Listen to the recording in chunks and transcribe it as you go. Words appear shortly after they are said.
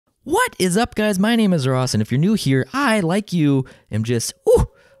What is up, guys? My name is Ross, and if you're new here, I, like you, am just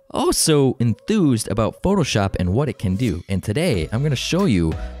so enthused about Photoshop and what it can do. And today, I'm going to show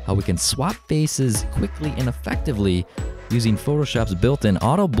you how we can swap faces quickly and effectively using Photoshop's built-in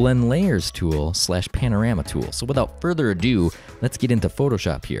Auto Blend Layers tool / Panorama tool. So without further ado, let's get into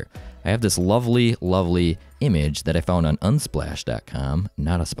Photoshop here. I have this lovely, lovely image that I found on unsplash.com,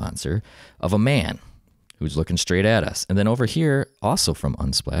 not a sponsor, of a man who's looking straight at us. And then over here, also from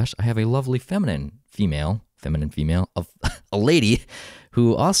Unsplash, I have a lovely feminine female of a lady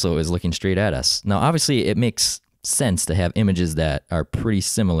who also is looking straight at us. Now, obviously, it makes sense to have images that are pretty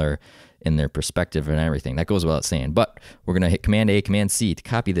similar in their perspective and everything. That goes without saying. But we're going to hit Command A, Command C to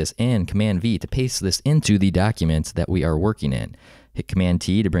copy this, and Command V to paste this into the document that we are working in. Hit Command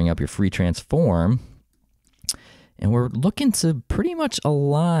T to bring up your free transform. And we're looking to pretty much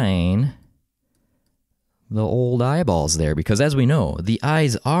align the old eyeballs there, because as we know, the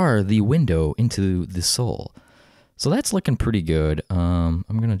eyes are the window into the soul. So that's looking pretty good. I'm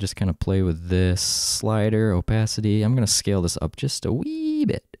going to just kind of play with this slider, opacity. I'm going to scale this up just a wee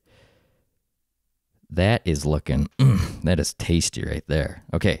bit. That is looking, that is tasty right there.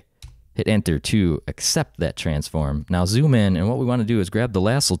 Okay, hit enter to accept that transform. Now zoom in, and what we want to do is grab the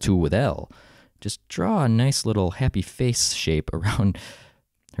lasso tool with L. Just draw a nice little happy face shape around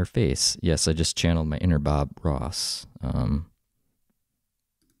her face. Yes, I just channeled my inner Bob Ross. Don't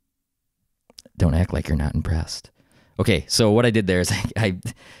act like you're not impressed. Okay, so what I did there is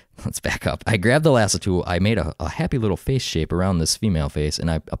let's back up. I grabbed the lasso tool, I made a happy little face shape around this female face,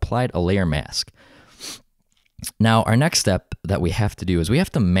 and I applied a layer mask. Now, our next step that we have to do is we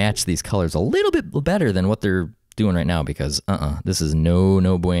have to match these colors a little bit better than what they're doing right now, because this is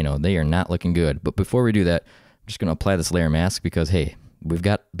no bueno. They are not looking good. But before we do that, I'm just going to apply this layer mask because, hey, we've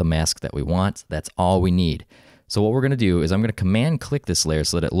got the mask that we want. That's all we need. So what we're going to do is I'm going to command click this layer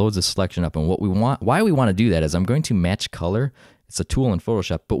so that it loads the selection up. And what we want, why we want to do that is I'm going to match color. It's a tool in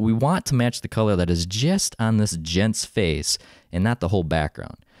Photoshop, but we want to match the color that is just on this gent's face and not the whole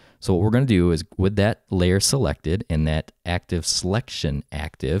background. So what we're going to do is with that layer selected and that active selection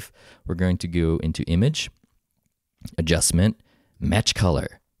active, we're going to go into image, adjustment, match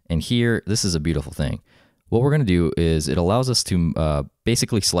color. And here, this is a beautiful thing. What we're going to do is it allows us to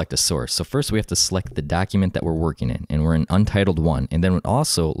basically select a source. So first we have to select the document that we're working in, and we're in Untitled 1. And then it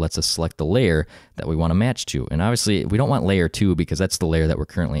also lets us select the layer that we want to match to. And obviously we don't want layer 2 because that's the layer that we're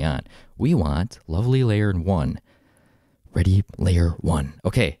currently on. We want lovely layer 1. Ready, layer 1.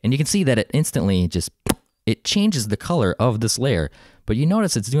 Okay, and you can see that it instantly it changes the color of this layer. But you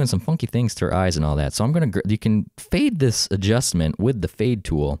notice it's doing some funky things to our eyes and all that. So you can fade this adjustment with the fade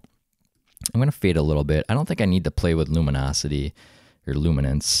tool. I'm going to fade a little bit. I don't think I need to play with luminosity or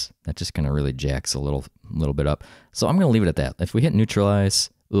luminance. That just kind of really jacks a little bit up. So I'm going to leave it at that. If we hit neutralize,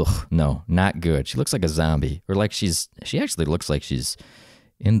 no, not good. She looks like a zombie, or like she actually looks like she's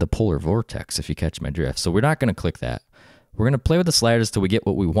in the polar vortex, if you catch my drift. So we're not going to click that. We're going to play with the sliders till we get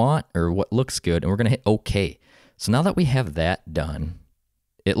what we want or what looks good, and we're going to hit OK. So now that we have that done,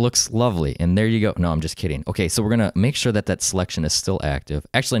 it looks lovely, and there you go. No, I'm just kidding. Okay, so we're going to make sure that that selection is still active.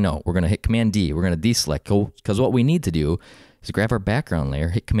 Actually, no, we're going to hit Command D. We're going to deselect, because what we need to do is grab our background layer,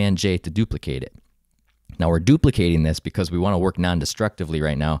 hit Command J to duplicate it. Now, we're duplicating this because we want to work non-destructively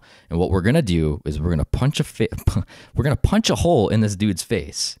right now, and what we're going to do is we're going to punch a hole in this dude's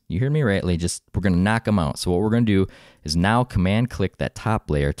face. You heard me rightly, we're going to knock him out. So what we're going to do is now Command-click that top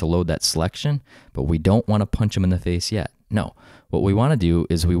layer to load that selection, but we don't want to punch him in the face yet. No, what we want to do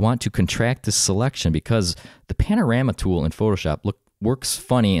is we want to contract this selection because the Panorama tool in Photoshop works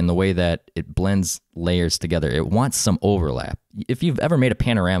funny in the way that it blends layers together. It wants some overlap. If you've ever made a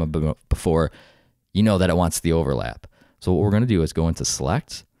panorama before, you know that it wants the overlap. So what we're going to do is go into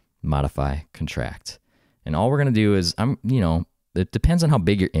Select, Modify, Contract. And all we're going to do is, it depends on how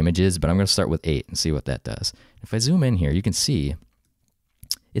big your image is, but I'm going to start with 8 and see what that does. If I zoom in here, you can see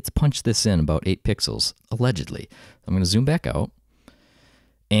it's punched this in about 8 pixels, allegedly. I'm going to zoom back out.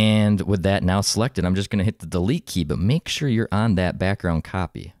 And with that now selected, I'm just going to hit the delete key, but make sure you're on that background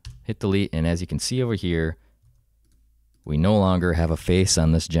copy. Hit delete, and as you can see over here, we no longer have a face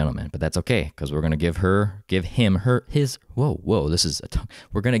on this gentleman, but that's okay, because we're going to give him her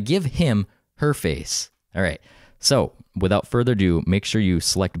face. All right, so without further ado, make sure you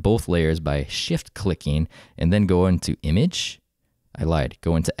select both layers by shift-clicking, and then go into Image. I lied.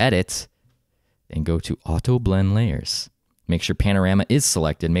 Go into Edit, and go to Auto Blend Layers. Make sure Panorama is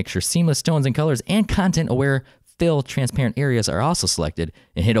selected. Make sure Seamless Tones and Colors and Content-Aware Fill Transparent Areas are also selected,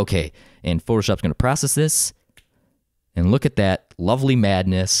 and hit OK. And Photoshop's going to process this, and look at that lovely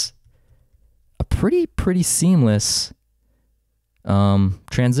madness. A pretty seamless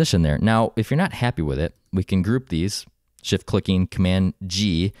transition there. Now, if you're not happy with it, we can group these, shift clicking, Command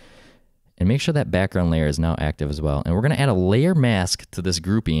G, and make sure that background layer is now active as well. And we're going to add a layer mask to this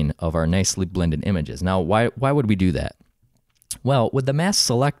grouping of our nicely blended images. Now, why would we do that? Well, with the mask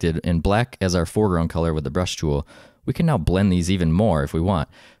selected and black as our foreground color with the brush tool, we can now blend these even more if we want.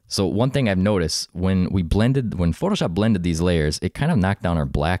 So one thing I've noticed, when Photoshop blended these layers, it kind of knocked down our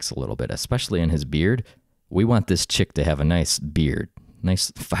blacks a little bit, especially in his beard. We want this chick to have a nice beard,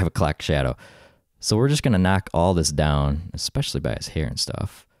 nice 5 o'clock shadow. So we're just going to knock all this down, especially by his hair and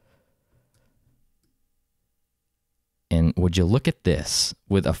stuff. And would you look at this?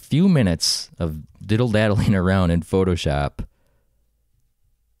 With a few minutes of diddle-daddling around in Photoshop,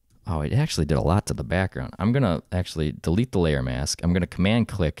 oh, it actually did a lot to the background. I'm going to actually delete the layer mask. I'm going to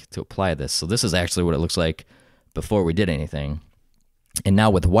Command-click to apply this. So this is actually what it looks like before we did anything. And now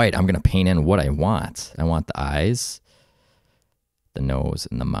with white, I'm going to paint in what I want. I want the eyes, the nose,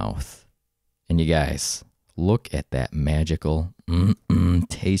 and the mouth. And you guys, look at that magical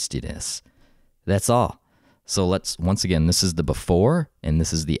tastiness. That's all. So let's, once again, this is the before and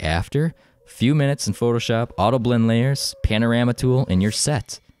this is the after. Few minutes in Photoshop, auto blend layers, panorama tool, and you're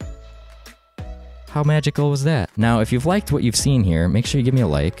set. How magical was that? Now, if you've liked what you've seen here, make sure you give me a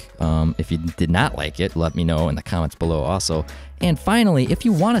like. If you did not like it, let me know in the comments below also. And finally, if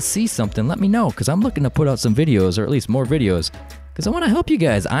you want to see something, let me know, because I'm looking to put out some videos, or at least more videos, because I want to help you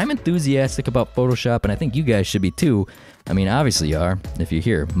guys. I'm enthusiastic about Photoshop, and I think you guys should be too. I mean, obviously you are, if you're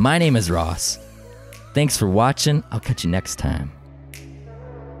here. My name is Ross. Thanks for watching. I'll catch you next time.